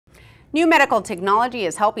New medical technology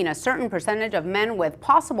is helping a certain percentage of men with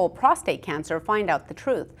possible prostate cancer find out the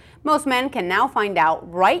truth. Most men can now find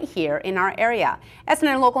out right here in our area.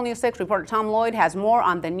 SNN Local News 6 reporter Tom Lloyd has more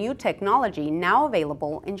on the new technology now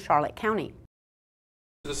available in Charlotte County.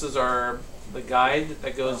 This is the guide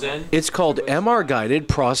that goes in. It's called MR-guided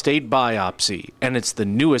prostate biopsy, and it's the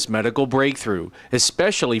newest medical breakthrough,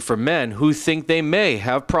 especially for men who think they may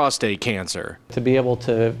have prostate cancer. To be able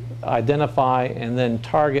to identify and then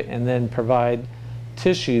target and then provide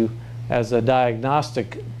tissue as a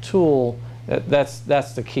diagnostic tool, that's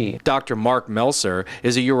the key. Dr. Mark Melser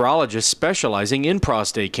is a urologist specializing in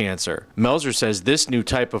prostate cancer. Melser says this new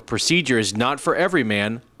type of procedure is not for every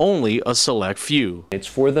man, only a select few. It's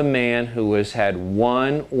for the man who has had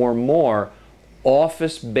one or more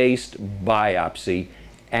office-based biopsy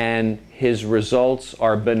and his results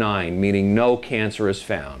are benign, meaning no cancer is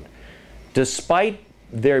found. Despite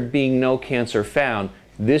there being no cancer found,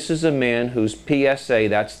 this is a man whose PSA,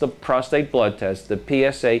 that's the prostate blood test, the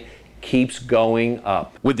PSA keeps going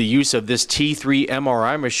up. With the use of this T3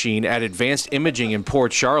 MRI machine at Advanced Imaging in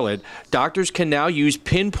Port Charlotte, doctors can now use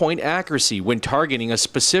pinpoint accuracy when targeting a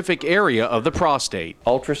specific area of the prostate.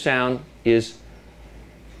 Ultrasound is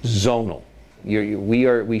zonal.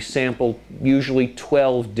 We sample usually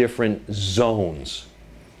 12 different zones.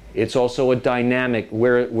 It's also a dynamic,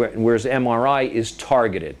 whereas MRI is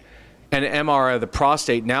targeted. An MRI of the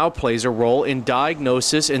prostate now plays a role in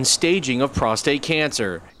diagnosis and staging of prostate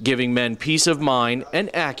cancer, giving men peace of mind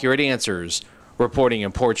and accurate answers. Reporting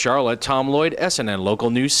in Port Charlotte, Tom Lloyd, SNN Local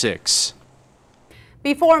News 6.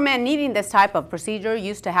 Before, men needing this type of procedure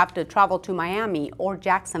used to have to travel to Miami or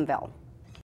Jacksonville.